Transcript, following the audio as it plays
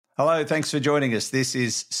Hello, thanks for joining us. This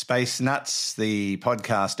is Space Nuts, the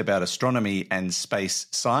podcast about astronomy and space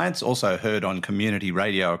science, also heard on community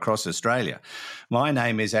radio across Australia. My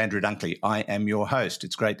name is Andrew Dunkley. I am your host.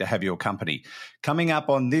 It's great to have your company. Coming up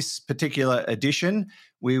on this particular edition,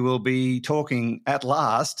 we will be talking at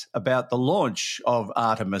last about the launch of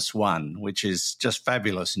Artemis-1, which is just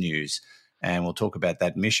fabulous news. And we'll talk about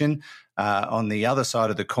that mission. On the other side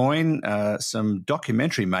of the coin, some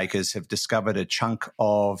documentary makers have discovered a chunk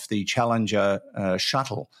of the Challenger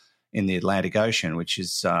shuttle in the Atlantic Ocean, which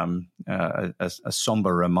is a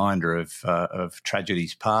somber reminder of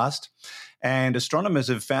tragedies past. And astronomers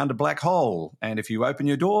have found a black hole. And if you open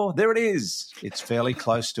your door, there it is. It's fairly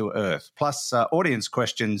close to Earth. Plus, audience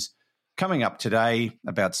questions coming up today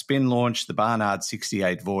about spin launch, the Barnard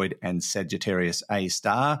 68 Void and Sagittarius A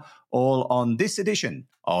star, all on this edition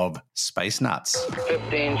of Space Nuts.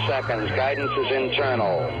 15 seconds. Guidance is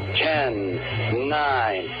internal. 10,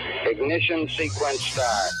 9. Ignition sequence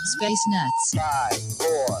start. Space Nuts. 5,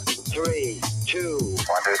 4, 3, 2. 1, 2,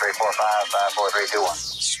 3, 4, 5, 5, 4, 3, 2, 1.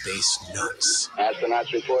 Space Nuts.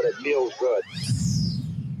 Astronauts report it feels good.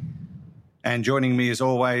 And joining me, as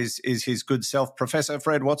always, is his good self, Professor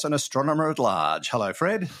Fred Watson, astronomer at large. Hello,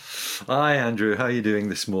 Fred. Hi, Andrew. How are you doing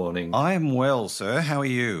this morning? I am well, sir. How are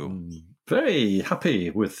you? Very happy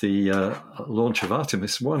with the launch of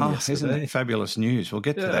Artemis-1 yesterday. Isn't it fabulous news? We'll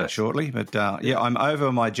get to that shortly. But, I'm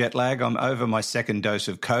over my jet lag. I'm over my second dose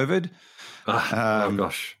of COVID. Oh,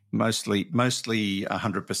 gosh. Mostly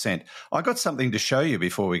 100%. I got something to show you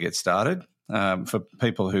before we get started. For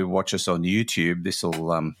people who watch us on YouTube, this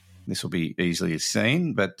will be easily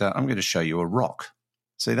seen, but I'm going to show you a rock.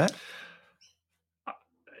 See that?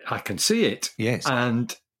 I can see it. Yes.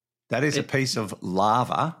 And that is a piece of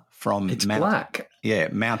lava from black.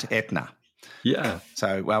 Mount Etna. Yeah.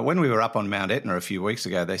 So when we were up on Mount Etna a few weeks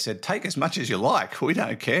ago, they said, take as much as you like. We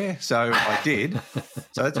don't care. So I did.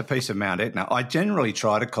 So that's a piece of Mount Etna. I generally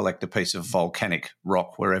try to collect a piece of volcanic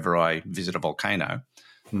rock wherever I visit a volcano.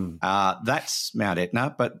 That's Mount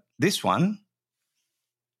Etna, but this one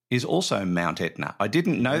is also Mount Etna. I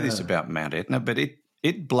didn't know this about Mount Etna, but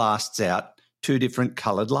it blasts out two different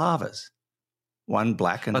coloured lavas, one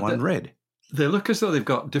black and one red. They look as though they've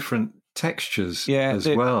got different textures as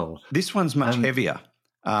well. This one's much heavier.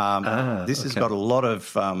 This has got a lot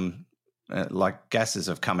of like gases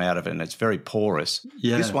have come out of it, and it's very porous.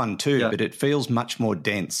 Yeah. This one too, but it feels much more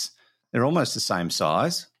dense. They're almost the same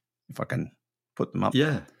size, if I can put them up.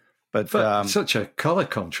 Yeah. But such a colour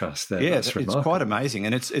contrast there. Yeah, That's it's quite amazing.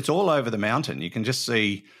 And it's all over the mountain. You can just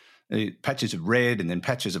see patches of red and then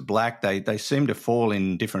patches of black. They seem to fall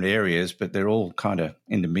in different areas, but they're all kind of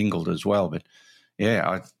intermingled as well. But, yeah,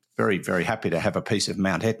 I'm very, very happy to have a piece of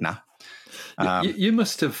Mount Etna. You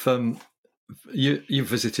must have you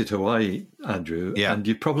visited Hawaii, Andrew, and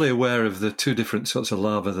you're probably aware of the two different sorts of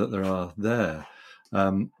lava that there are there.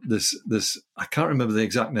 There's I can't remember the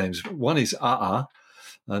exact names. One is A'a,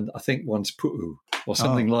 and I think one's Pu'u or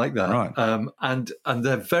something like that. Right. And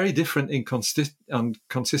they're very different in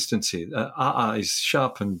consistency. A'a is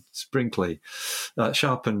sharp and sprinkly,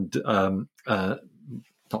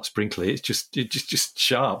 not sprinkly. It's just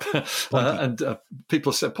sharp. And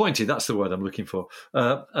people say pointy. That's the word I'm looking for.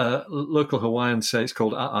 Local Hawaiians say it's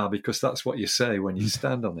called A'a because that's what you say when you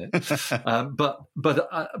stand on it.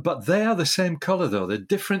 But they are the same color though. They're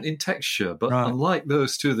different in texture, but unlike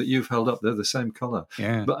those two that you've held up, they're the same color.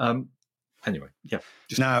 Yeah. But anyway, yeah.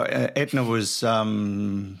 No, Etna was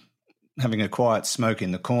having a quiet smoke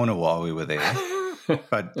in the corner while we were there.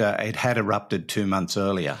 But it had erupted 2 months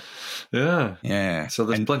earlier. Yeah. So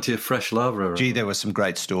there's plenty of fresh lava around. Gee, there were some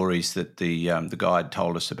great stories that the guide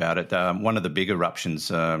told us about it. One of the big eruptions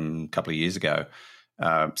a couple of years ago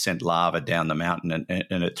sent lava down the mountain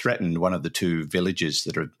and it threatened one of the two villages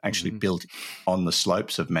that are actually built on the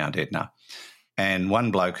slopes of Mount Etna. And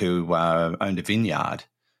one bloke who owned a vineyard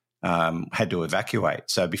had to evacuate.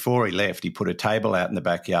 So before he left, he put a table out in the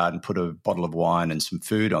backyard and put a bottle of wine and some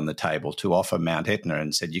food on the table to offer Mount Etna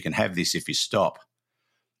and said, you can have this if you stop.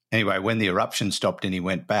 Anyway, when the eruption stopped and he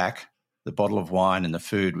went back, the bottle of wine and the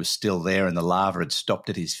food was still there and the lava had stopped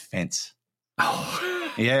at his fence.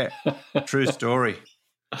 Oh. Yeah, true story.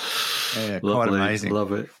 Yeah, quite amazing.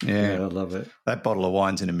 Love it. Yeah, I love it. That bottle of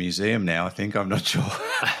wine's in a museum now, I think. I'm not sure.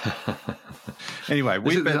 Anyway,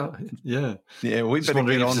 we better get on with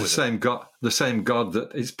the same god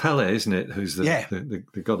that is Pele, isn't it? Who's the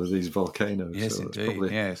god of these volcanoes? Yes, so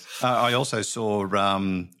indeed. Yes. I also saw.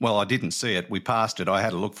 I didn't see it. We passed it. I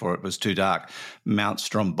had a look for it. It was too dark. Mount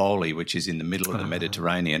Stromboli, which is in the middle of the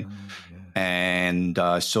Mediterranean, and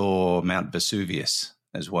I saw Mount Vesuvius.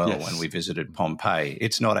 as well Yes. when we visited Pompeii.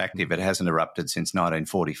 It's not active. It hasn't erupted since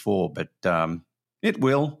 1944, but it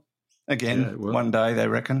will again Yeah, it will. one day, they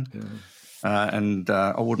reckon. Yeah. And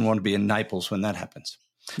I wouldn't want to be in Naples when that happens.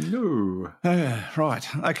 No.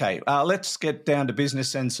 Right. Okay. Let's get down to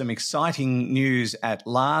business and some exciting news at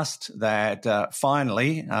last that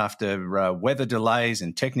finally, after weather delays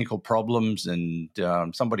and technical problems and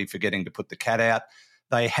somebody forgetting to put the cat out,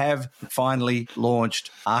 they have finally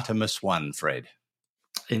launched Artemis-1, Fred.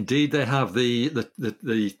 Indeed, they have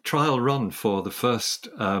the trial run for the first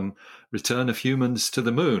return of humans to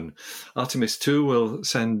the moon. Artemis-2 will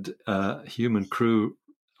send human crew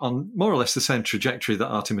on more or less the same trajectory that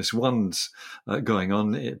Artemis-1's going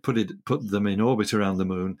on. It put them in orbit around the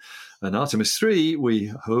moon. And Artemis-3, we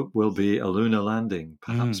hope, will be a lunar landing,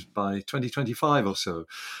 perhaps by 2025 or so.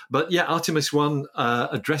 But yeah, Artemis-1,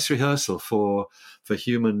 a dress rehearsal for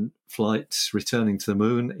human flights returning to the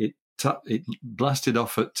moon. It blasted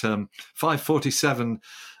off at 5:47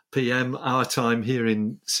 p.m. our time here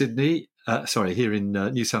in Sydney. Here in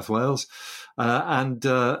New South Wales, and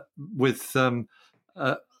with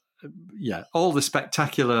all the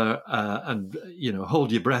spectacular and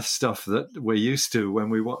hold your breath stuff that we're used to when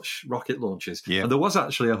we watch rocket launches. Yeah. And there was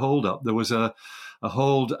actually a hold up. There was a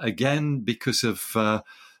hold again because of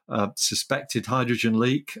suspected hydrogen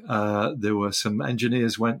leak. There were some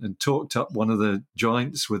engineers went and torqued up one of the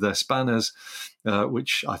joints with their spanners,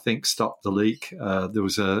 which I think stopped the leak. There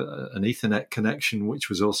was an Ethernet connection, which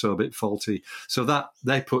was also a bit faulty. So that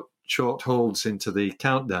they put short holds into the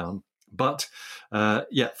countdown. But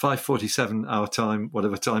 5:47 our time,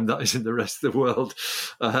 whatever time that is in the rest of the world.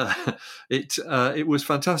 It was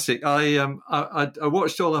fantastic. I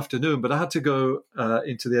watched all afternoon, but I had to go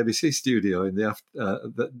into the ABC studio in at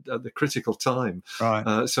the critical time.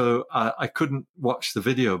 Right. So I couldn't watch the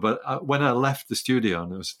video. But when I left the studio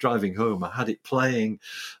and I was driving home, I had it playing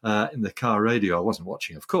in the car radio. I wasn't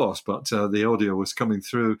watching, of course, but the audio was coming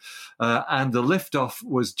through, and the liftoff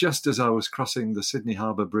was just as I was crossing the Sydney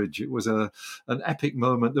Harbour Bridge. It was an epic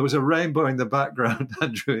moment. There was a rainbow in the background,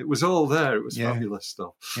 Andrew. It was all there. It was fabulous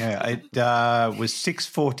stuff. Yeah, it was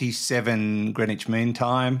 6:47 Greenwich Mean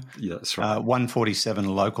Time. Yeah, that's right. 1:47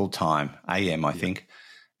 local time, AM, I think,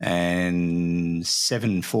 and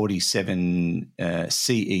 7:47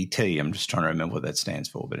 CET. I'm just trying to remember what that stands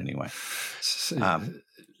for, but anyway. It's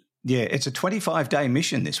a 25-day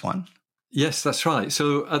mission, this one. Yes, that's right.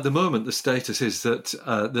 So at the moment, the status is that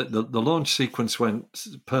the launch sequence went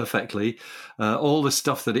perfectly. All the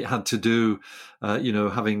stuff that it had to do,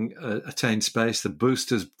 having attained space, the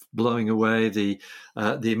boosters blowing away, the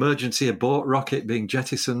emergency abort rocket being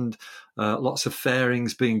jettisoned, lots of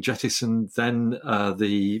fairings being jettisoned, then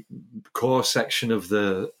the core section of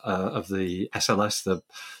the SLS, the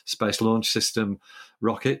Space Launch System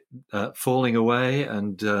rocket, falling away,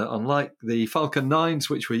 and unlike the Falcon 9s,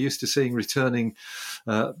 which we're used to seeing returning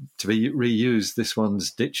to be reused, this one's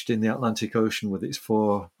ditched in the Atlantic Ocean with its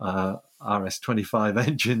 4 RS-25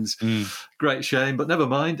 engines. Great shame, but never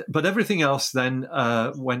mind. But everything else then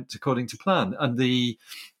went according to plan, and the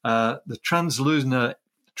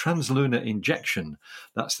translunar injection,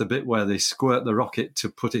 that's the bit where they squirt the rocket to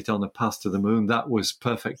put it on a path to the moon, that was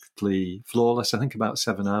perfectly flawless, I think about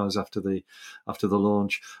 7 hours after the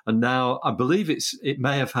launch. And now I believe it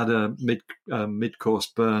may have had a mid-course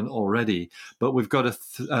burn already, but we've got a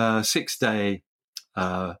 6-day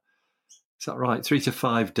is that right? 3 to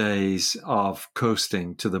 5 days of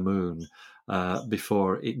coasting to the moon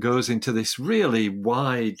before it goes into this really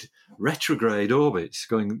wide retrograde orbit,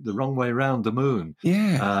 going the wrong way around the moon.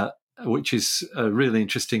 Yeah, which is a really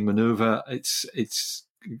interesting maneuver. It's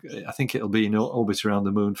I think it'll be in orbit around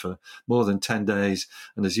the moon for more than 10 days,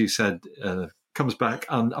 and as you said, comes back,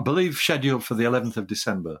 and I believe scheduled for the 11th of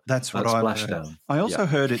December. That's what I heard. I also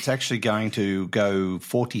heard it's actually going to go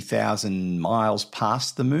 40,000 miles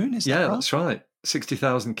past the moon. Is that right? That's right.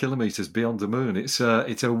 60,000 kilometres beyond the moon. It's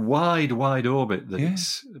a wide orbit that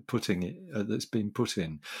that's been put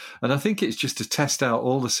in, and I think it's just to test out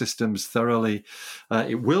all the systems thoroughly.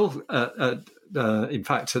 It will, in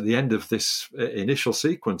fact, at the end of this initial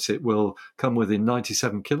sequence, it will come within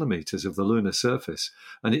 97 kilometres of the lunar surface,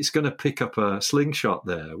 and it's going to pick up a slingshot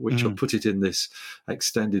there, which will put it in this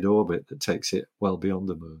extended orbit that takes it well beyond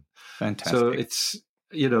the moon. Fantastic. So it's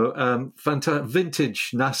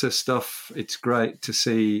vintage NASA stuff. It's great to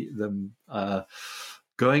see them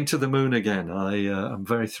going to the moon again. I'm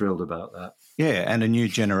very thrilled about that. Yeah, and a new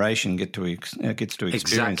generation gets to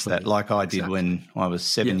experience that, like I did when I was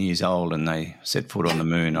 7 years old and they set foot on the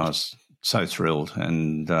moon. I was so thrilled,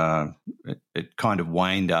 and it kind of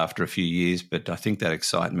waned after a few years, but I think that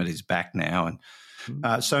excitement is back now, and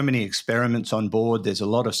So many experiments on board. There's a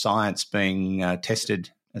lot of science being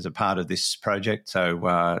tested as a part of this project.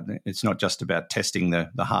 So it's not just about testing the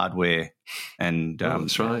hardware and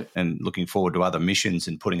that's right. and looking forward to other missions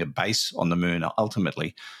and putting a base on the moon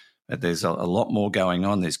ultimately. But there's a lot more going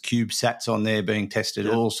on. There's CubeSats on there being tested,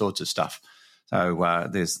 all sorts of stuff. So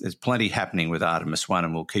there's plenty happening with Artemis-1,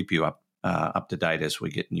 and we'll keep you up to date as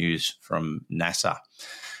we get news from NASA.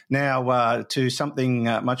 Now, to something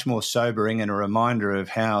much more sobering and a reminder of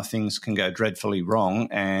how things can go dreadfully wrong,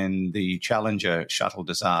 and the Challenger shuttle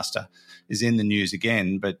disaster is in the news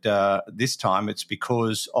again, but this time it's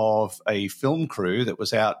because of a film crew that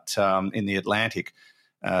was out in the Atlantic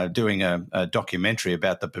doing a documentary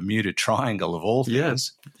about the Bermuda Triangle of all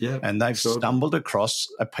things, and they've stumbled across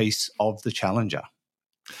a piece of the Challenger.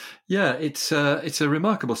 Yeah, it's a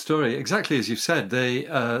remarkable story. Exactly as you've said,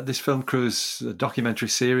 this film crew's documentary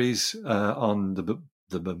series on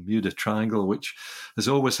the Bermuda Triangle, which has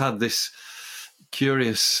always had this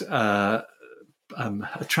curious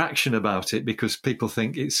attraction about it, because people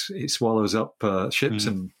think it swallows up ships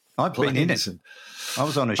and I've planes. been in it. I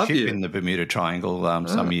was on a ship in the Bermuda Triangle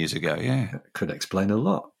some years ago. Yeah, could explain a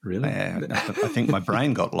lot, really. I think my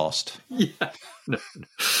brain got lost. Yeah. No.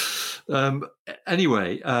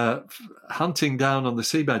 Anyway, hunting down on the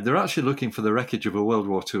seabed, they're actually looking for the wreckage of a World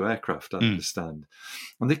War II aircraft, I understand.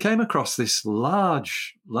 And they came across this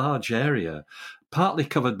large area, partly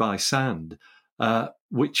covered by sand,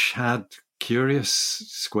 which had curious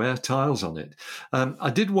square tiles on it. I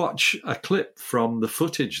did watch a clip from the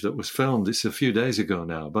footage that was filmed. It's a few days ago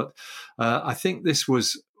now, but I think this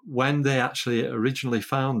was when they actually originally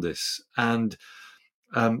found this. And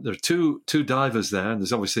there are two divers there, and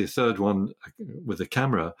there's obviously a third one with a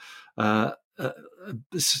camera,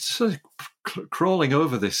 sort of crawling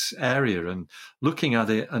over this area and looking at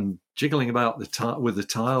it and jiggling about with the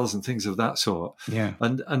tiles and things of that sort. Yeah.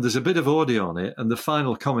 And there's a bit of audio on it. And the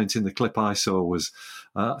final comment in the clip I saw was,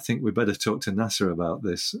 I think we better talk to NASA about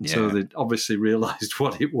this. Yeah. So they obviously realised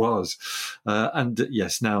what it was. And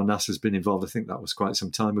yes, now NASA's been involved. I think that was quite some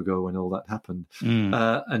time ago when all that happened.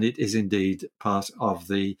 And it is indeed part of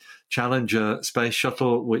the Challenger space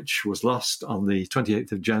shuttle, which was lost on the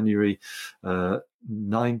 28th of January,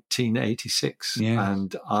 1986. Yeah.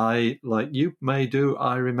 And I, like you may do,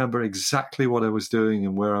 I remember exactly what I was doing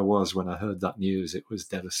and where I was when I heard that news. It was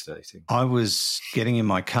devastating. I was getting in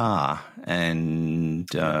my car and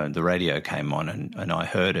the radio came on and I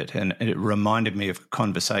heard it, and it reminded me of a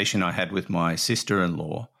conversation I had with my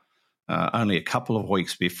sister-in-law only a couple of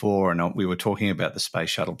weeks before, and we were talking about the space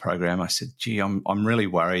shuttle program. I said, gee, I'm really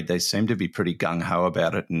worried. They seem to be pretty gung-ho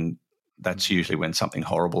about it, and that's usually when something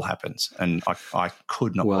horrible happens. And I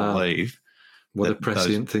could not believe. What a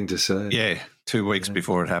prescient thing to say. Yeah, 2 weeks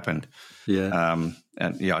before it happened. Yeah.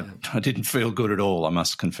 I didn't feel good at all, I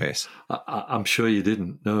must confess. I'm sure you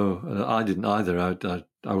didn't. No, I didn't either.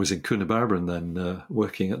 I was in Coonabarabran then,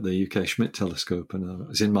 working at the UK Schmidt telescope, and I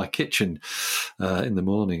was in my kitchen in the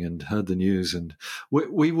morning and heard the news. And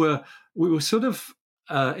we were sort of,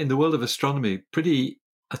 in the world of astronomy, pretty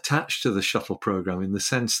attached to the shuttle program, in the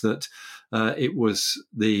sense that it was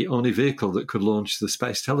the only vehicle that could launch the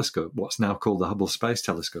Space Telescope, what's now called the Hubble Space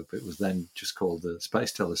Telescope. It was then just called the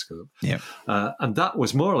Space Telescope. Yeah. And that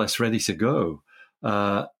was more or less ready to go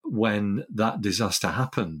when that disaster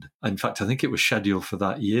happened. In fact, I think it was scheduled for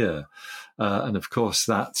that year. And of course,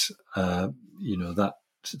 that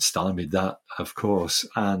stymied that, of course.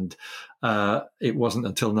 And it wasn't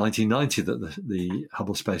until 1990 that the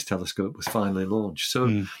Hubble Space Telescope was finally launched.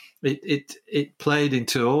 So it played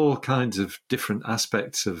into all kinds of different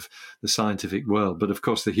aspects of the scientific world. But of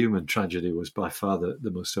course, the human tragedy was by far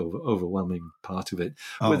the most overwhelming part of it.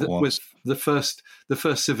 With the first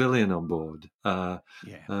civilian on board, the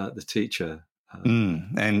teacher.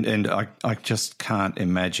 And I just can't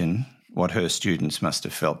imagine what her students must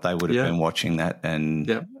have felt. They would have been watching that,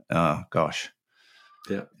 and oh gosh.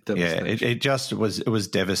 Yeah, it just was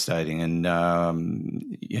devastating, and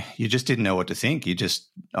you just didn't know what to think.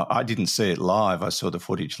 I didn't see it live. I saw the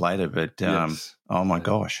footage later, but oh my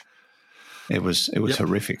gosh, it was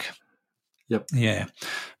horrific. Yep. Yeah,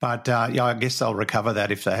 but I guess they'll recover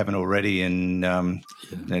that if they haven't already, and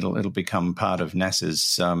it'll become part of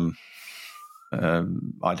NASA's.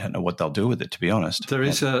 I don't know what they'll do with it, to be honest. There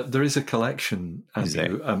is a collection,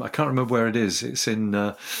 Andrew. I can't remember where it is. It's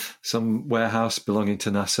in some warehouse belonging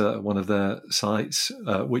to NASA at one of their sites,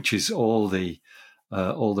 which is all the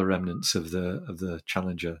all the remnants of the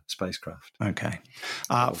Challenger spacecraft. Okay.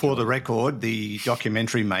 For the record, the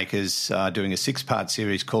documentary makers are doing a 6-part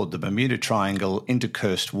series called The Bermuda Triangle into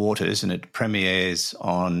Cursed Waters, and it premieres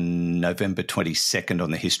on November 22nd on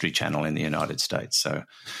the History Channel in the United States. So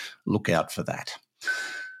look out for that.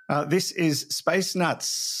 This is Space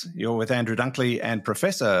Nuts. You're with Andrew Dunkley and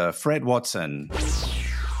Professor Fred Watson.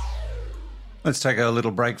 Let's take a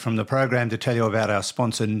little break from the program to tell you about our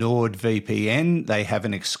sponsor, NordVPN. They have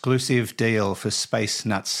an exclusive deal for Space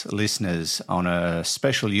Nuts listeners. On a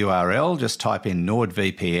special URL, just type in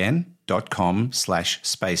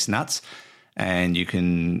nordvpn.com/spacenuts and you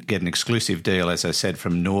can get an exclusive deal, as I said,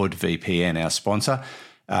 from NordVPN, our sponsor.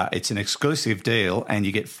 It's an exclusive deal and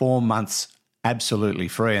you get 4 months absolutely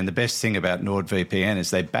free. And the best thing about NordVPN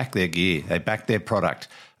is they back their gear, they back their product,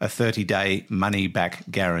 a 30-day money-back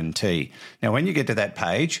guarantee. Now, when you get to that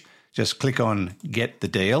page, just click on Get the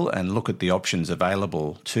Deal and look at the options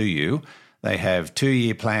available to you. They have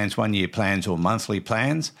 2-year plans, 1-year plans, or monthly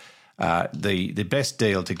plans. The best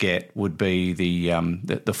deal to get would be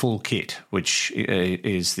the full kit, which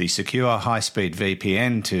is the secure high-speed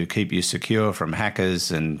VPN to keep you secure from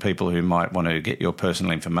hackers and people who might want to get your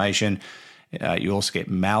personal information. You also get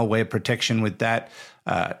malware protection with that,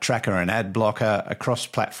 tracker and ad blocker, a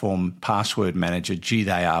cross-platform password manager. Gee,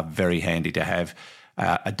 they are very handy to have.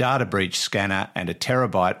 A data breach scanner and a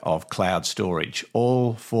terabyte of cloud storage,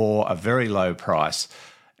 all for a very low price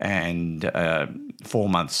and 4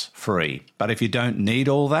 months free. But if you don't need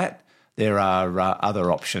all that, there are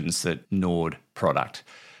other options that Nord product.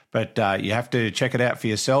 But you have to check it out for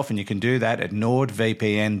yourself, and you can do that at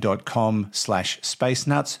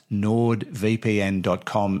nordvpn.com/spacenuts,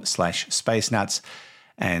 nordvpn.com/spacenuts,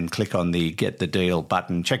 and click on the Get the Deal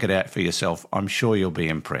button. Check it out for yourself. I'm sure you'll be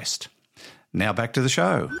impressed. Now back to the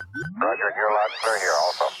show. Roger, you're loud and clear here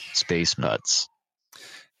also. Space Nuts.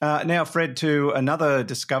 Now, Fred, to another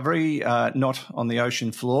discovery, not on the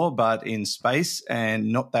ocean floor, but in space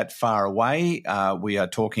and not that far away. We are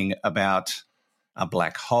talking about a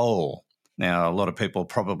black hole. Now, a lot of people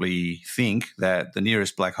probably think that the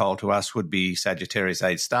nearest black hole to us would be Sagittarius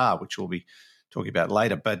A star, which we'll be talking about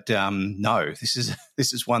later. But no, this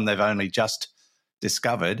is one they've only just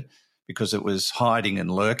discovered because it was hiding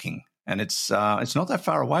and lurking, and it's not that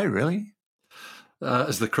far away, really.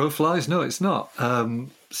 As the crow flies, no, it's not.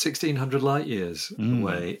 1,600 light years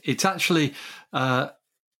away. It's actually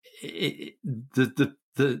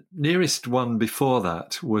the nearest one before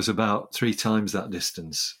that was about 3 times that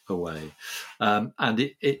distance away.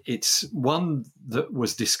 And it's one that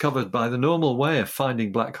was discovered by the normal way of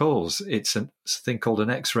finding black holes. It's a thing called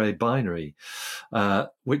an X-ray binary,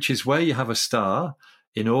 which is where you have a star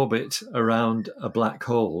in orbit around a black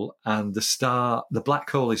hole, and the black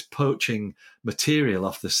hole is poaching material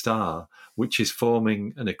off the star, which is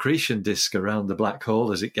forming an accretion disk around the black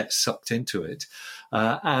hole as it gets sucked into it.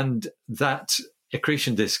 And that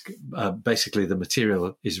accretion disk, basically the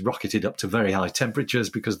material is rocketed up to very high temperatures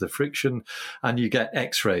because of the friction, and you get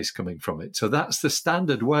X-rays coming from it. So that's the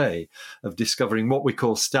standard way of discovering what we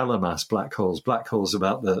call stellar mass black holes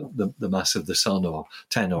about the mass of the sun, or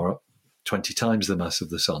 10 or 20 times the mass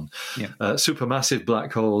of the sun. Yeah. Supermassive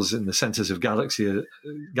black holes in the centers of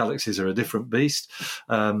galaxies are a different beast.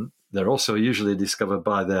 They're also usually discovered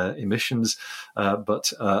by their emissions,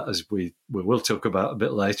 but as we will talk about a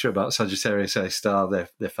bit later about Sagittarius A star,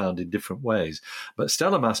 they're found in different ways. But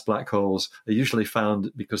stellar mass black holes are usually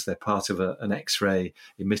found because they're part of an X-ray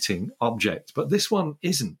emitting object. But this one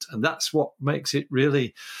isn't, and that's what makes it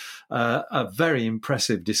really a very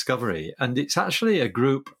impressive discovery. And it's actually a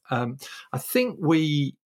group, I think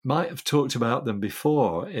we might have talked about them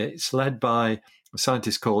before. It's led by a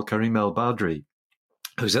scientist called Karim El-Badri,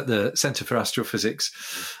 who's at the Center for Astrophysics,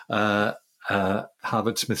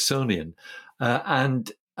 Harvard-Smithsonian.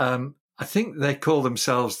 And I think they call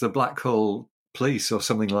themselves the Black Hole Police or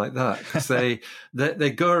something like that, because they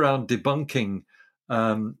go around debunking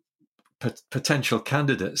potential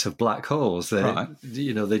candidates of black holes.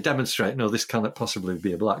 They demonstrate, no, this cannot possibly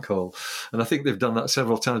be a black hole. And I think they've done that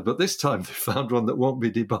several times, but this time they found one that won't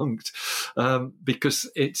be debunked because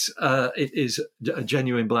it is a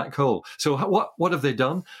genuine black hole. So what have they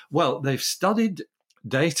done? Well, they've studied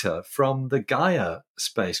data from the Gaia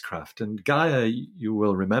spacecraft, and Gaia, you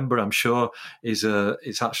will remember, I'm sure,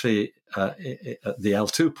 it's actually at the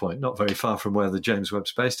L2 point, not very far from where the James Webb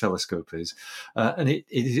Space Telescope is, and it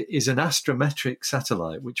is an astrometric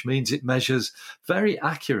satellite, which means it measures very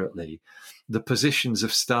accurately the positions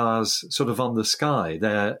of stars sort of on the sky,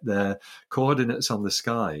 their coordinates on the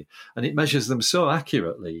sky, and it measures them so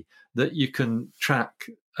accurately that you can track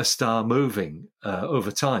a star moving over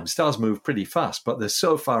time. Stars move pretty fast, but they're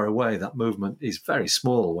so far away that movement is very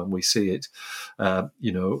small when we see it,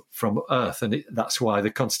 from Earth. And that's why the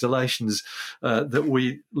constellations that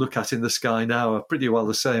we look at in the sky now are pretty well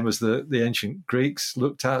the same as the ancient Greeks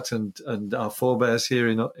looked at and our forebears here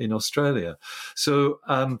in Australia. So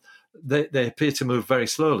they appear to move very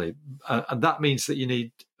slowly. And that means that you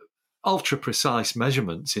need ultra-precise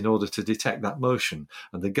measurements in order to detect that motion.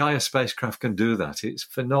 And the Gaia spacecraft can do that. It's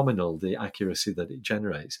phenomenal, the accuracy that it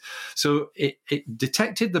generates. So it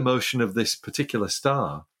detected the motion of this particular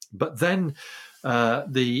star, but then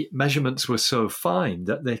the measurements were so fine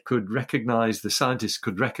that the scientists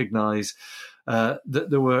could recognize that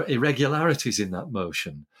there were irregularities in that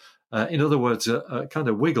motion. In other words, a kind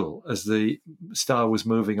of wiggle as the star was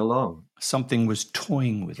moving along. Something was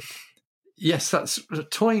toying with it. Yes,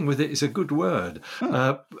 toying with it is a good word.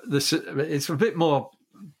 It's a bit more,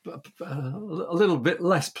 a little bit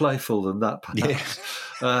less playful than that, perhaps.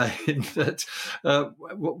 Yeah. In that,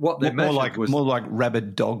 what they measured was more like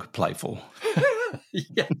rabid dog playful.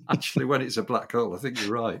 Yeah, actually, when it's a black hole, I think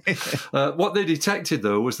you're right. What they detected,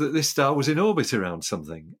 though, was that this star was in orbit around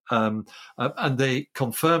something. And they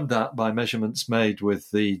confirmed that by measurements made with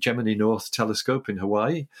the Gemini North telescope in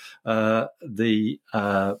Hawaii, the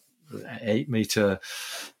 8-meter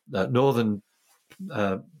northern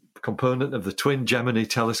component of the twin Gemini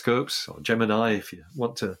telescopes, or Gemini if you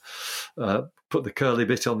want to put the curly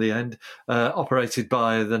bit on the end, operated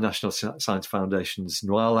by the National Science Foundation's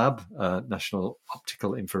NOAA Lab, National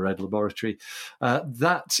Optical Infrared Laboratory.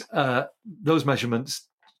 Those measurements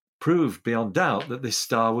proved beyond doubt that this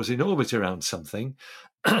star was in orbit around something.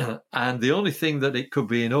 And the only thing that it could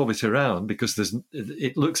be in orbit around, because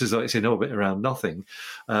it looks as though it's in orbit around nothing,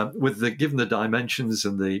 given the dimensions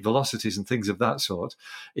and the velocities and things of that sort,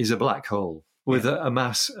 is a black hole with a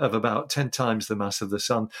mass of about 10 times the mass of the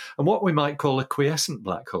sun, and what we might call a quiescent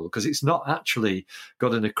black hole, because it's not actually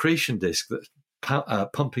got an accretion disk that's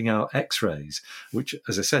pumping out X-rays, which,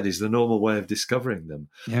 as I said, is the normal way of discovering them.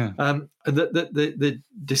 Yeah. And the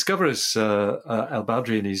discoverers,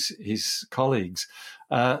 El-Badri and his colleagues,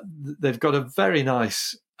 they've got a very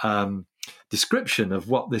nice description of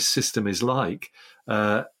what this system is like.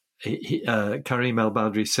 Karim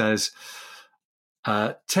El-Badri says,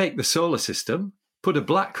 take the solar system, put a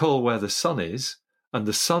black hole where the sun is, and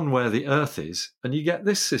the sun where the Earth is, and you get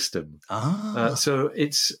this system. So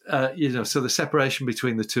it's, so the separation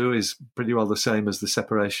between the two is pretty well the same as the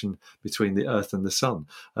separation between the Earth and the sun.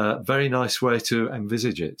 Very nice way to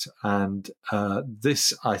envisage it. And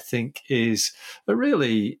this, I think, is a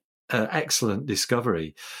really excellent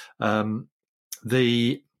discovery. In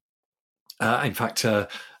fact,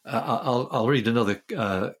 I'll read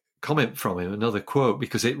another comment from him, another quote,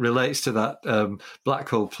 because it relates to that black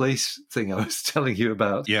hole police thing I was telling you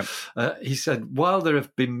about. Yeah. He said, while there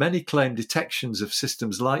have been many claimed detections of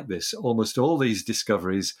systems like this, almost all these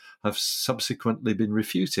discoveries have subsequently been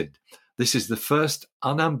refuted. This is the first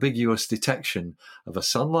unambiguous detection of a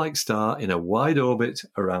sun-like star in a wide orbit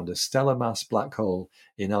around a stellar mass black hole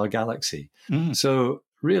in our galaxy. So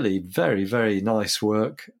really very, very nice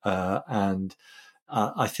work. And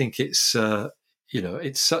I think it's...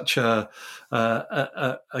 it's such a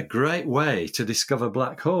great way to discover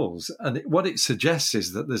black holes. And what it suggests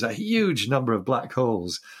is that there's a huge number of black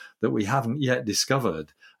holes that we haven't yet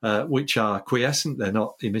discovered, which are quiescent. They're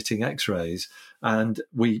not emitting X-rays. And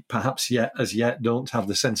we perhaps as yet don't have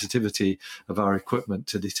the sensitivity of our equipment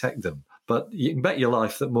to detect them. But you can bet your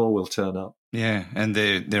life that more will turn up. Yeah, and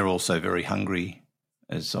they're also very hungry,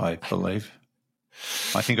 as I believe.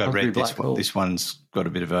 I think I read this one's got a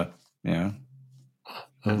bit of a,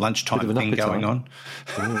 lunchtime thing going on.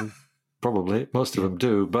 Probably most of them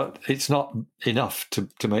do, but it's not enough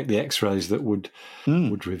to make the X-rays that would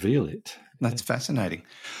reveal it. That's fascinating.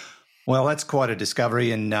 Well, that's quite a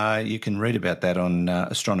discovery, and you can read about that on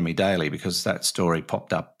Astronomy Daily, because that story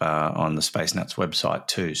popped up on the Space Nuts website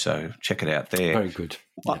too, so check it out there. Very good.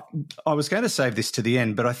 Yeah. I was going to save this to the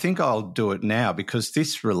end, but I think I'll do it now because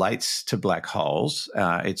this relates to black holes.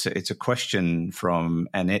 It's a question from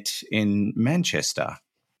Annette in Manchester.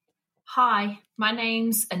 Hi, my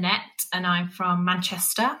name's Annette and I'm from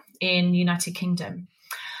Manchester in the United Kingdom.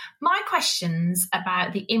 My question's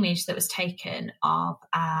about the image that was taken of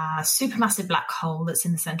a supermassive black hole that's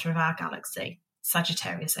in the centre of our galaxy,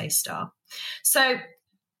 Sagittarius A star. So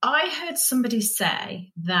I heard somebody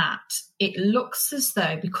say that it looks as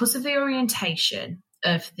though, because of the orientation,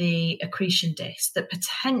 of the accretion disk that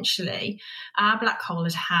potentially our black hole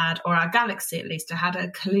had, or our galaxy at least, had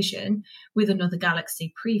a collision with another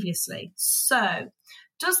galaxy previously. So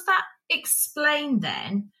does that explain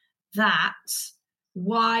then that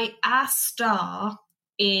why our star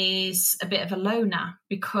is a bit of a loner?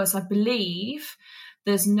 Because I believe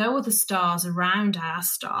there's no other stars around our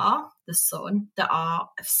star, the sun, that are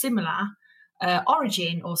of similar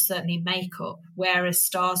origin or certainly makeup, whereas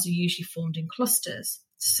stars are usually formed in clusters.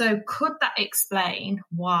 So could that explain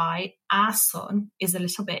why our sun is a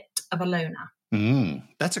little bit of a loner?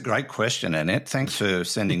 That's a great question, Annette. Thanks for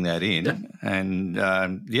sending that in. And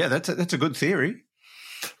that's a good theory.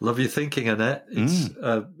 Love your thinking, Annette. It's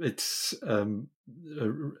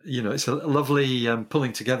it's a lovely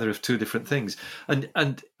pulling together of two different things,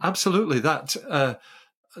 and absolutely that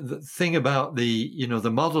the thing about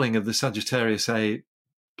the modelling of the Sagittarius A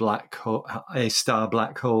star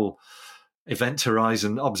black hole event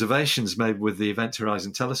horizon observations made with the Event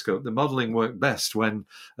Horizon Telescope. The modelling worked best when,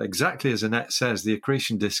 exactly as Annette says, the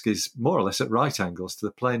accretion disk is more or less at right angles to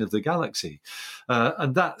the plane of the galaxy.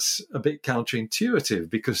 And that's a bit counterintuitive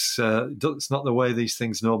because it's not the way these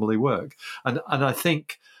things normally work. And I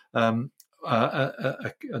think an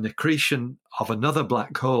accretion of another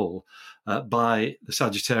black hole by the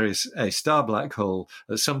Sagittarius A star black hole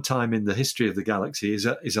at some time in the history of the galaxy is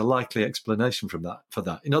a likely explanation for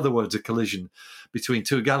that. In other words, a collision between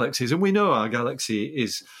two galaxies. And we know our galaxy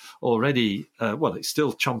is already, it's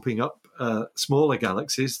still chomping up smaller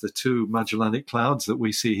galaxies. The two Magellanic Clouds that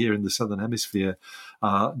we see here in the southern hemisphere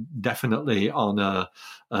are definitely on a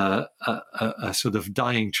sort of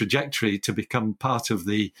dying trajectory to become part of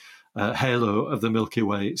the halo of the Milky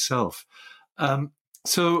Way itself.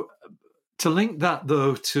 So to link that,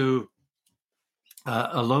 though, to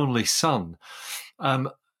a lonely sun, I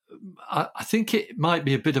think it might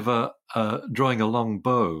be a bit of a drawing a long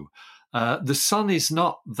bow. The sun is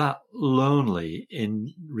not that lonely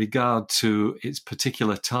in regard to its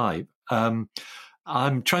particular type. I'm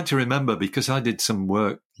trying to remember, because I did some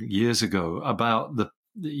work years ago about the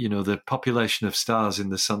population of stars in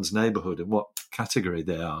the sun's neighborhood and what category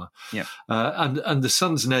they are. Yeah. And the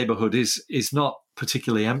sun's neighborhood is not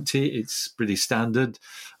particularly empty. It's pretty standard.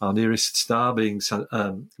 Our nearest star being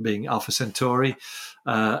Alpha Centauri,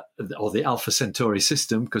 or the Alpha Centauri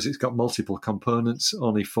system, because it's got multiple components,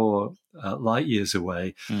 only 4 light years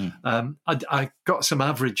away. I got some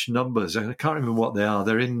average numbers, and I can't remember what they are.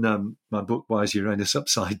 They're in my book, Why is Uranus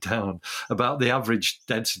Upside Down, about the average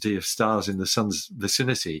density of stars in the sun's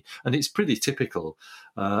vicinity. And it's pretty typical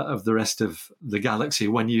of the rest of the galaxy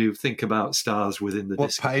when you think about stars within the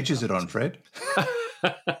disk. What page is it on, Fred?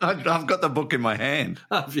 I've got the book in my hand.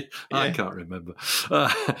 Have you? Yeah. I can't remember.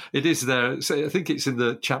 It is there. So I think it's in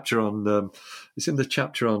the chapter on.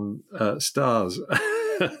 Stars,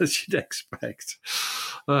 as you'd expect.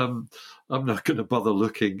 I'm not going to bother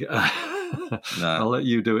looking. No. I'll let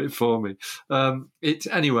you do it for me.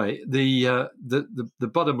 Anyway. The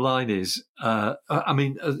bottom line is,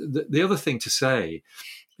 the other thing to say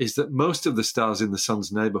is that most of the stars in the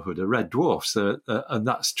sun's neighborhood are red dwarfs, and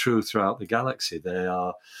that's true throughout the galaxy.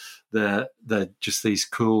 They're just these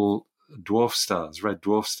cool dwarf stars, red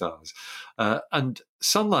dwarf stars, and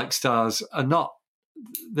sun-like stars are not.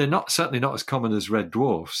 They're certainly not as common as red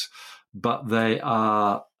dwarfs, but they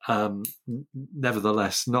are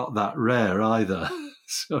nevertheless not that rare either.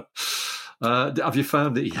 So. Have you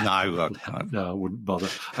found it yet? No, I wouldn't bother.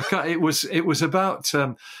 It was about.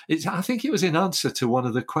 I think it was in answer to one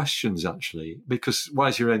of the questions, actually, because Why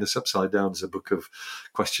is Uranus Upside Down is a book of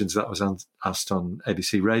questions that was asked on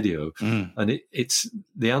ABC Radio, and it's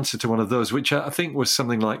the answer to one of those, which I think was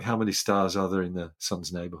something like, "How many stars are there in the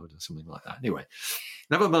sun's neighborhood?" or something like that. Anyway,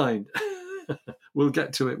 never mind. We'll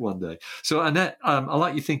get to it one day. So, Annette, I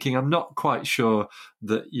like you thinking. I'm not quite sure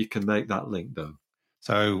that you can make that link, though.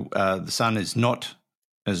 So the sun is not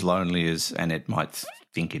as lonely as Annette might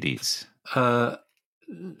think it is.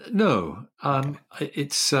 No,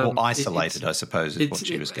 it's isolated. I suppose is what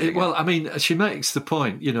she was getting. Well, I mean, she makes the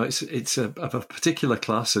point. It's of a particular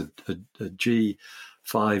class, a G5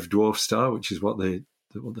 dwarf star, which is what the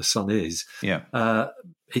sun is. Yeah.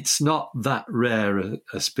 It's not that rare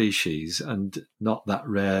a species, and not that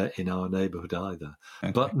rare in our neighbourhood either.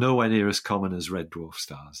 Okay. But nowhere near as common as red dwarf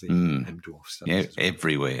stars, the M dwarf stars. Yeah,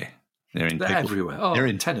 everywhere. They're everywhere. Oh, they're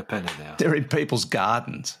in 10 a penny now. They're in people's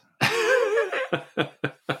gardens.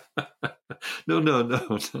 No.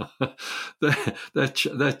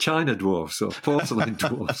 They're China dwarfs or porcelain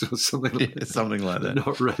dwarfs or something like that. Something like that.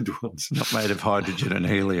 Not red ones. Not made of hydrogen and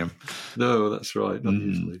helium. No, that's right. Not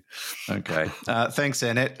usually. Okay. Thanks,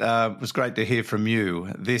 Annette. It was great to hear from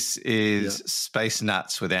you. This is Space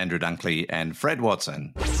Nuts with Andrew Dunkley and Fred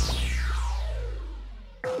Watson.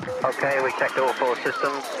 Okay, we checked all 4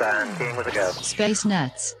 systems and skiing was a go. Space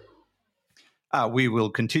Nuts. We will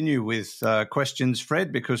continue with questions,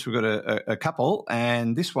 Fred, because we've got a couple,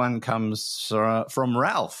 and this one comes from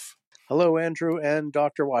Ralph. Hello, Andrew and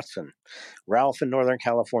Dr. Watson. Ralph in Northern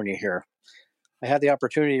California here. I had the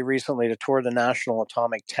opportunity recently to tour the National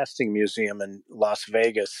Atomic Testing Museum in Las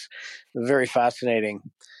Vegas. Very fascinating.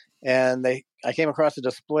 And I came across a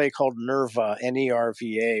display called NERVA,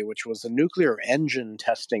 N-E-R-V-A, which was a nuclear engine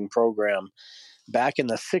testing program back in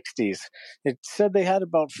the 60s. It said they had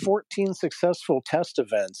about 14 successful test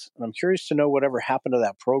events. And I'm curious to know whatever happened to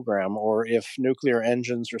that program or if nuclear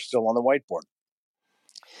engines are still on the whiteboard.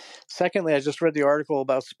 Secondly, I just read the article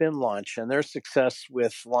about spin launch and their success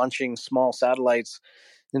with launching small satellites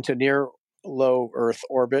into near low Earth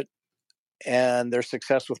orbit and their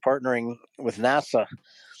success with partnering with NASA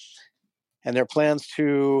and their plans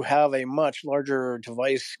to have a much larger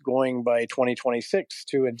device going by 2026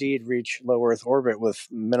 to indeed reach low Earth orbit with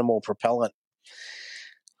minimal propellant.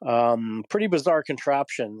 Pretty bizarre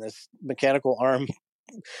contraption. This mechanical arm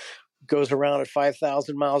goes around at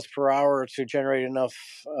 5,000 miles per hour to generate enough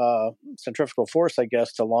centrifugal force, I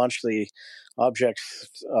guess, to launch the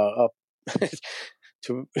objects up.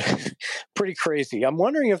 To pretty crazy. I'm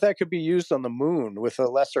wondering if that could be used on the moon with a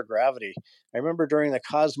lesser gravity. I remember during the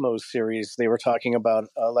Cosmos series, they were talking about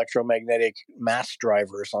electromagnetic mass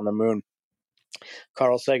drivers on the moon.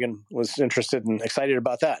 Carl Sagan was interested and excited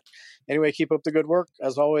about that. Anyway, keep up the good work.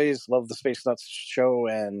 As always, love the Space Nuts show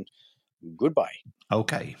and goodbye.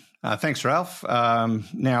 Okay. Thanks, Ralph.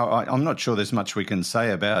 Now, I'm not sure there's much we can say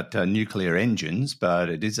about nuclear engines, but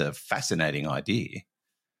it is a fascinating idea.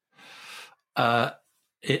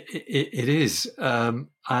 It is.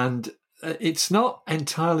 And it's not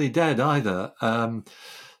entirely dead either.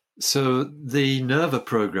 So the NERVA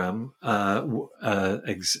program,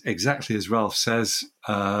 exactly as Ralph says,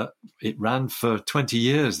 it ran for 20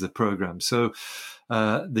 years, the program. So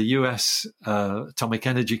the US Atomic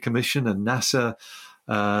Energy Commission and NASA,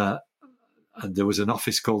 and there was an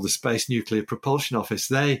office called the Space Nuclear Propulsion Office.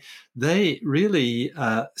 They really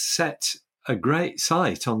set a great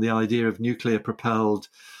sight on the idea of nuclear-propelled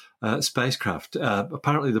spacecraft.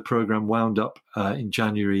 Apparently, the program wound up in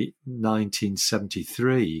January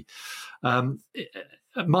 1973.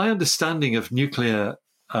 My understanding of nuclear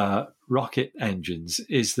rocket engines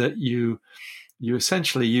is that you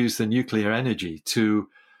essentially use the nuclear energy to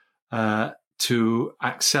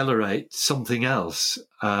accelerate something else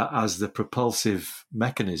as the propulsive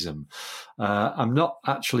mechanism. I'm not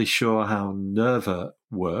actually sure how NERVA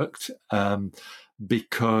worked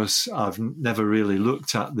because I've never really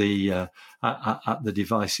looked at the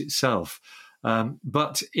device itself.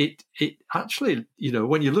 But it actually,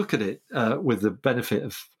 when you look at it with the benefit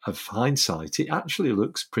of hindsight, it actually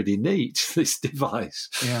looks pretty neat, this device.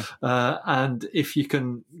 Yeah. And if you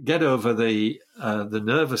can get over the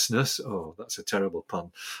nervousness, that's a terrible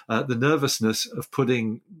pun, the nervousness of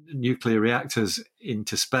putting nuclear reactors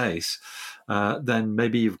into space, then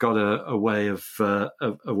maybe you've got a way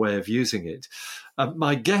of using it.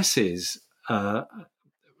 My guess is,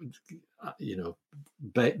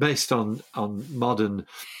 based on modern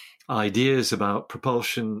ideas about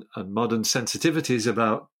propulsion and modern sensitivities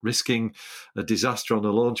about risking a disaster on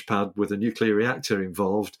a launch pad with a nuclear reactor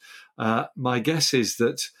involved, my guess is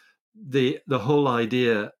that the whole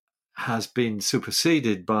idea has been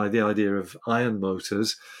superseded by the idea of ion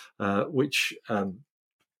motors, which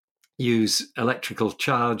use electrical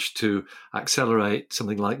charge to accelerate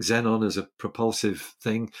something like xenon as a propulsive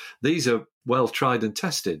thing. These are well tried and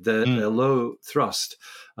tested. They're low thrust,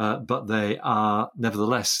 but they are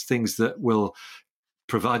nevertheless things that will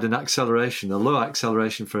provide a low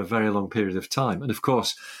acceleration for a very long period of time. And of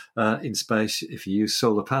course, in space, if you use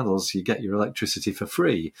solar panels, you get your electricity for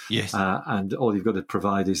free. Yes. And all you've got to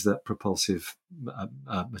provide is that propulsive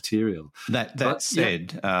material. That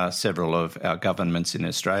said, several of our governments in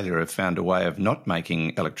Australia have found a way of not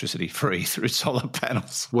making electricity free through solar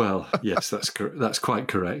panels. Well, yes, that's quite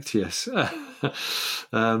correct. Yes.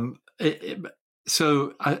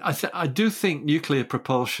 So I do think nuclear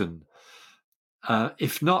propulsion,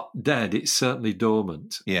 if not dead, it's certainly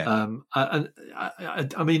dormant. Yeah. I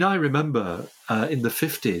mean, I remember in the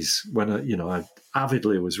 50s when I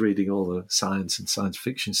avidly was reading all the science and science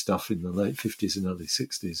fiction stuff in the late 50s and early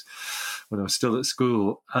 60s when I was still at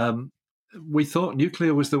school. we thought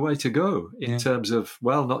nuclear was the way to go in terms of,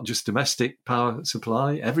 well, not just domestic power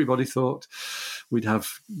supply. Everybody thought we'd have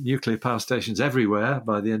nuclear power stations everywhere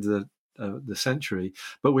by the end of the century.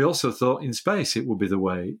 But we also thought in space it would be the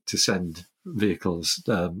way to send vehicles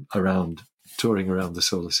touring around the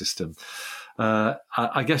solar system.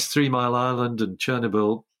 I guess 3 Mile Island and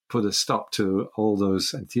Chernobyl put a stop to all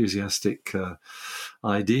those enthusiastic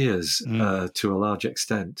ideas to a large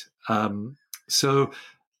extent. So,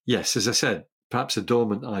 yes, as I said, perhaps a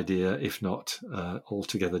dormant idea, if not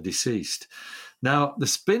altogether deceased. Now, the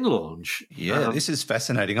spin launch. Yeah, this is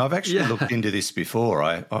fascinating. I've actually looked into this before.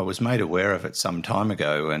 I was made aware of it some time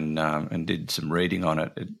ago and did some reading on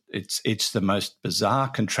it. It's the most bizarre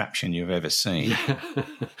contraption you've ever seen. Yeah.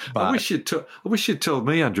 But, I wish you'd told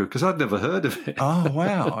me, Andrew, because I'd never heard of it. Oh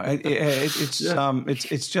wow! It's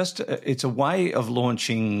a way of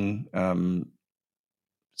launching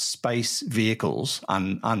space vehicles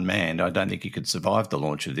unmanned. I don't think you could survive the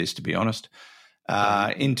launch of this, to be honest.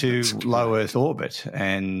 Into low Earth orbit,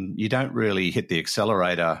 and you don't really hit the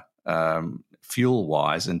accelerator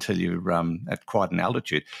fuel-wise until you're at quite an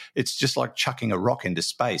altitude. It's just like chucking a rock into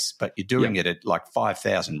space, but you're doing it at like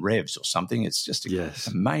 5,000 revs or something. It's just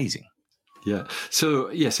amazing. Yeah. So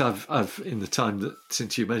yes, I've in the time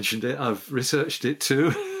since you mentioned it, I've researched it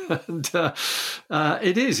too, and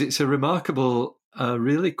it's a remarkable,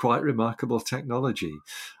 really quite remarkable technology.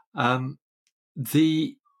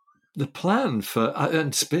 The plan for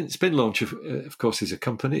and Spin Launch, of course, is a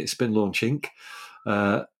company. It's Spin Launch Inc.,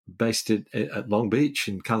 based at Long Beach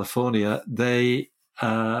in California. They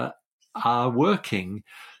are working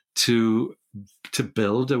to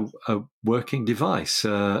build a working device,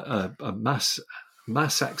 a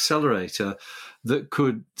mass accelerator that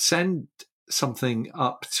could send something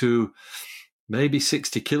up to maybe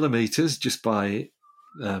 60 kilometers just by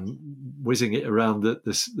whizzing it around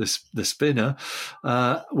the spinner,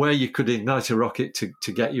 where you could ignite a rocket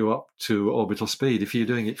to get you up to orbital speed if you're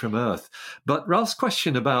doing it from Earth. But Ralph's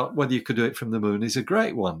question about whether you could do it from the moon is a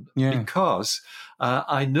great one, because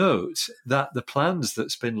I note that the plans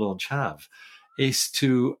that Spin Launch have is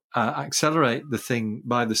to accelerate the thing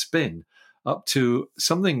by the spin up to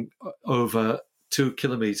something over 2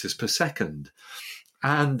 kilometers per second.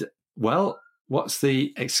 And, well, what's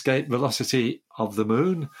the escape velocity of the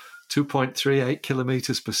moon? 2.38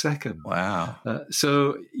 kilometers per second. Wow.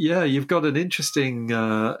 So, you've got an interesting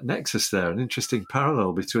nexus there, an interesting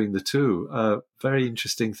parallel between the two. Very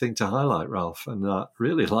interesting thing to highlight, Ralph, and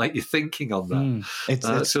really like your thinking on that.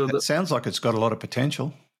 It sounds like it's got a lot of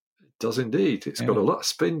potential. It does indeed. It's got a lot of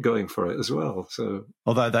spin going for it as well. So,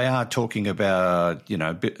 although they are talking about,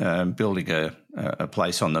 building a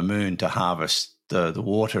place on the moon to harvest the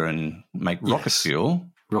water and make rocket fuel.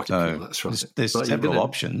 Rocket fuel, that's right. There's several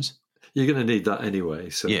options. You're going to need that anyway.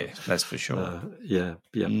 So yeah, that's for sure.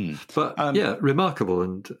 But remarkable.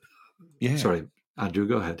 And sorry, Andrew,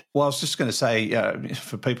 go ahead. Well, I was just going to say,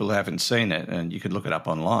 for people who haven't seen it, and you could look it up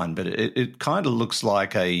online, but it kind of looks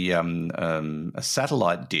like a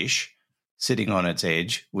satellite dish sitting on its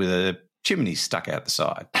edge with a chimney stuck out the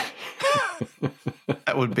side.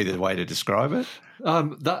 That would be the way to describe it.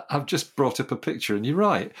 That I've just brought up a picture, and you're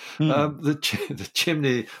right. The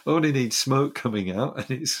chimney only needs smoke coming out,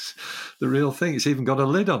 and it's the real thing. It's even got a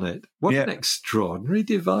lid on it. What an extraordinary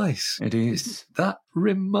device! It is. Isn't that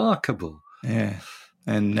remarkable? Yeah,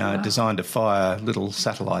 and designed to fire little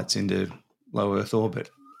satellites into low Earth orbit.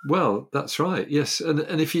 Well, that's right. Yes,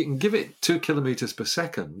 and if you can give it 2 kilometers per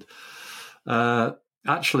second.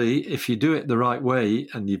 Actually, if you do it the right way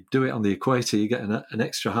and you do it on the equator, you get an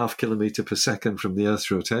extra 0.5 kilometer per second from the Earth's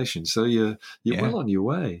rotation. So you're well on your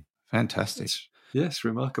way. Fantastic. Yes,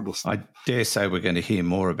 remarkable stuff. I dare say we're going to hear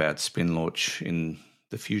more about Spin Launch in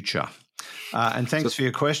the future. And thanks for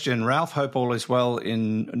your question, Ralph. Hope all is well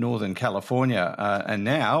in Northern California. And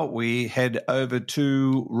now we head over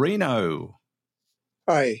to Reno.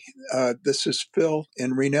 Hi, this is Phil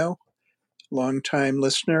in Reno, longtime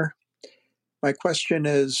listener. My question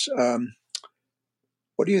is,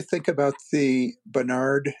 what do you think about the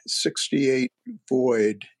Barnard 68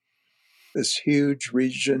 void, this huge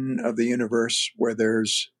region of the universe where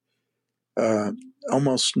there's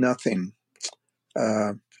almost nothing?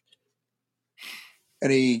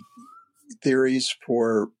 Any theories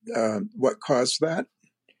for what caused that?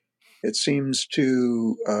 It seems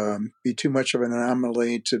to be too much of an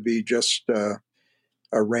anomaly to be just a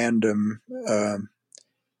random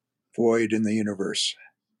void in the universe.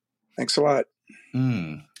 Thanks a lot.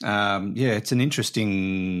 It's an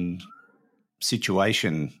interesting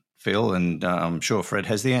situation Phil, and I'm sure Fred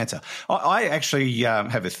has the answer. I actually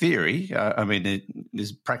have a theory.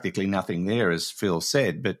 There's practically nothing there, as Phil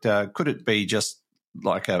said, but could it be just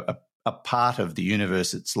like a part of the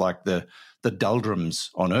universe? It's like the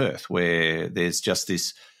doldrums on Earth, where there's just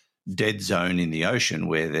this dead zone in the ocean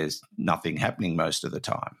where there's nothing happening most of the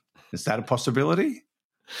time. Is that a possibility?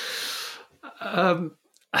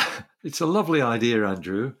 It's a lovely idea,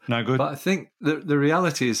 Andrew. No good. But I think the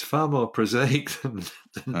reality is far more prosaic than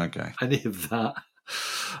any of that.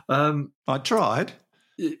 I tried.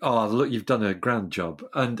 Oh, look, you've done a grand job.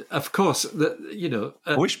 And, of course,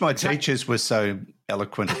 I wish my teachers were so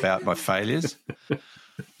eloquent about my failures.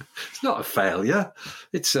 It's not a failure.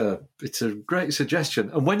 It's a great suggestion.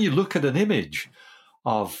 And when you look at an image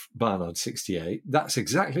of Barnard 68, that's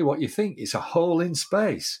exactly what you think. It's a hole in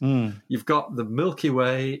space. You've got the Milky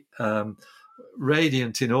Way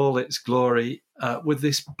radiant in all its glory with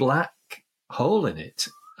this black hole in it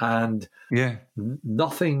and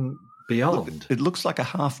nothing beyond. It looks like a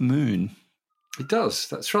half moon. It does.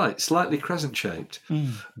 That's right. Slightly crescent-shaped.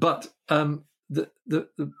 But the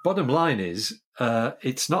bottom line is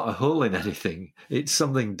it's not a hole in anything. It's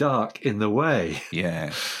something dark in the way.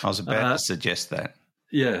 Yeah, I was about to suggest that.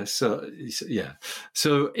 Yeah, so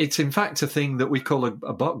it's in fact a thing that we call a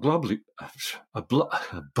Bok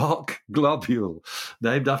globule,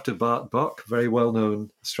 named after Bart Bok, very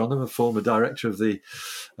well-known astronomer, former director of the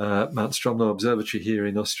Mount Stromlo Observatory here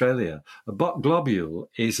in Australia. A Bok globule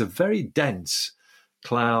is a very dense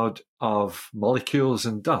cloud of molecules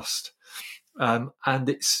and dust, and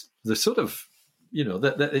it's the sort of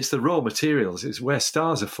it's the raw materials. It's where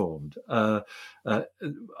stars are formed.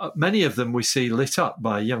 Many of them we see lit up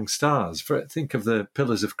by young stars. Think of the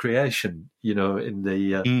pillars of creation, in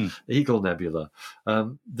the Eagle Nebula.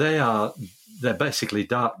 They're basically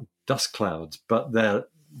dark dust clouds, but they're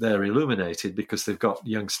illuminated because they've got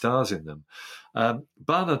young stars in them.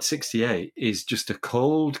 Barnard 68 is just a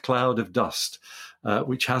cold cloud of dust,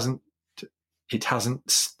 which hasn't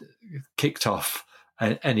kicked off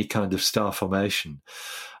any kind of star formation.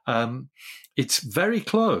 It's very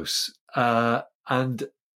close, and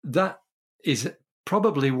that is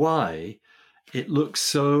probably why it looks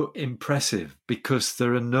so impressive, because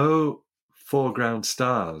there are no foreground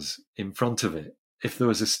stars in front of it. If there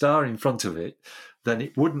was a star in front of it, then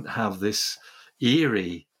it wouldn't have this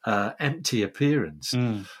eerie, empty appearance.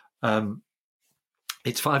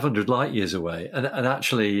 It's 500 light years away, and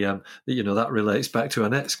actually, that relates back to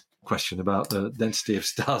Annette's question about the density of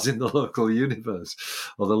stars in the local universe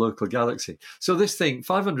or the local galaxy. So this thing,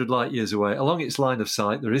 500 light years away, along its line of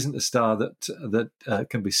sight, there isn't a star that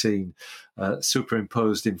can be seen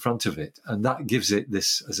superimposed in front of it, and that gives it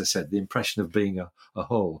this, as I said, the impression of being a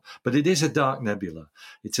hole. But it is a dark nebula.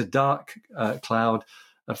 It's a dark cloud,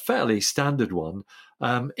 a fairly standard one.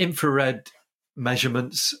 Infrared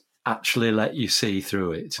measurements actually let you see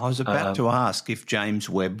through it. I was about to ask if James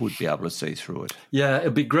Webb would be able to see through it. Yeah,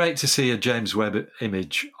 it'd be great to see a James Webb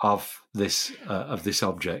image of this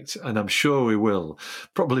object, and I'm sure we will,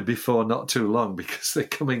 probably before not too long, because they're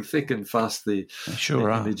coming thick and fast, the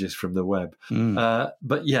images from the Webb.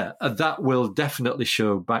 But yeah, that will definitely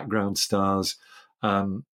show background stars.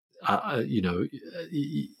 There's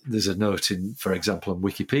a note for example, on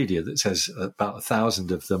Wikipedia that says about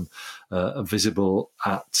 1,000 of them are visible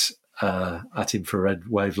at infrared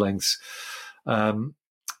wavelengths.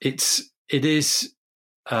 It is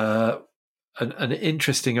an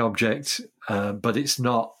interesting object, but it's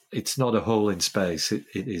not a hole in space. It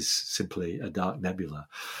is simply a dark nebula.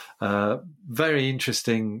 Very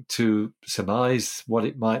interesting to surmise what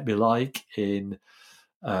it might be like in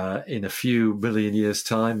a few million years'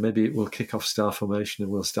 time. Maybe it will kick off star formation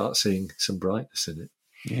and we'll start seeing some brightness in it.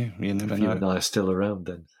 Yeah, you never know. You and I are still around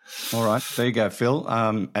then. All right, there you go, Phil.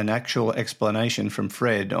 An actual explanation from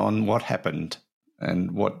Fred on what happened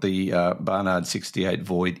and what the Barnard 68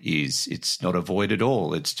 void is. It's not a void at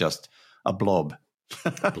all. It's just a blob.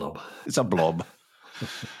 It's a blob.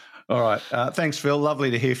 All right. Thanks, Phil.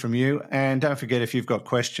 Lovely to hear from you. And don't forget, if you've got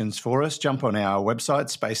questions for us, jump on our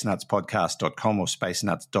website, spacenutspodcast.com or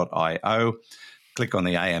spacenuts.io. Click on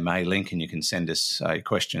the AMA link and you can send us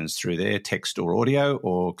questions through there, text or audio,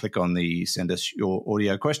 or click on the send us your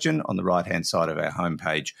audio question on the right-hand side of our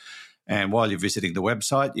homepage. And while you're visiting the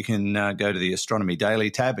website, you can go to the Astronomy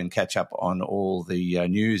Daily tab and catch up on all the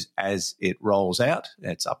news as it rolls out.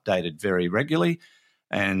 It's updated very regularly.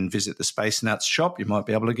 And visit the Space Nuts shop. You might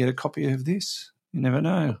be able to get a copy of this. You never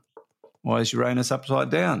know. Why is Uranus upside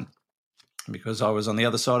down? Because I was on the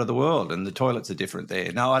other side of the world and the toilets are different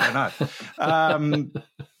there. No, I don't know.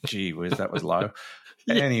 Gee whiz, that was low.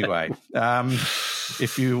 Anyway,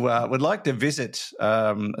 If you would like to visit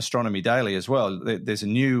Astronomy Daily as well, there's a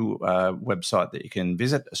new website that you can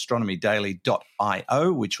visit,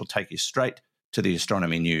 astronomydaily.io, which will take you straight to the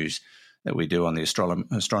astronomy news that we do on the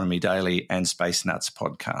Astronomy Daily and Space Nuts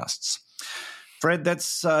podcasts. Fred,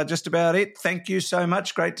 that's just about it. Thank you so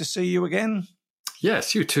much. Great to see you again.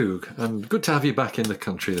 Yes, you too. And good to have you back in the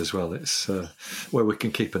country as well. It's where we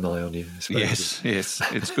can keep an eye on you. Yes.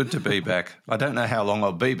 It's good to be back. I don't know how long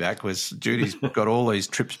I'll be back because Judy's got all these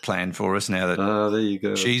trips planned for us now that there you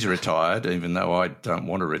go. She's retired, even though I don't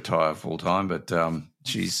want to retire full time. But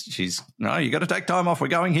she's no, you got to take time off. We're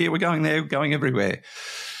going here, we're going there, we're going everywhere.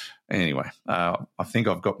 Anyway, I think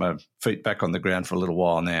I've got my feet back on the ground for a little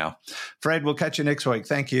while now. Fred, we'll catch you next week.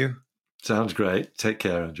 Thank you. Sounds great. Take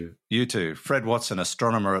care, Andrew. You too. Fred Watson,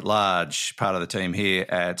 astronomer at large, part of the team here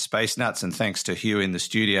at Space Nuts, and thanks to Hugh in the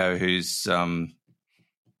studio who's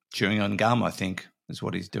chewing on gum, I think, is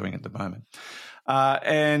what he's doing at the moment.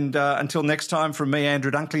 And until next time, from me,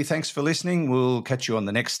 Andrew Dunkley, thanks for listening. We'll catch you on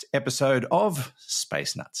the next episode of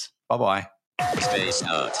Space Nuts. Bye-bye. Space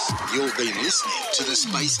Nuts. You've been listening to the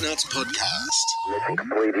Space Nuts podcast.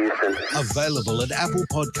 Available at Apple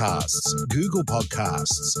Podcasts, Google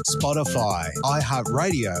Podcasts, Spotify,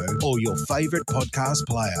 iHeartRadio, or your favorite podcast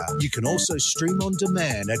player. You can also stream on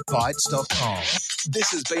demand at Bytes.com.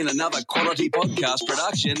 This has been another quality podcast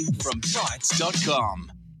production from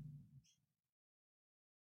Bytes.com.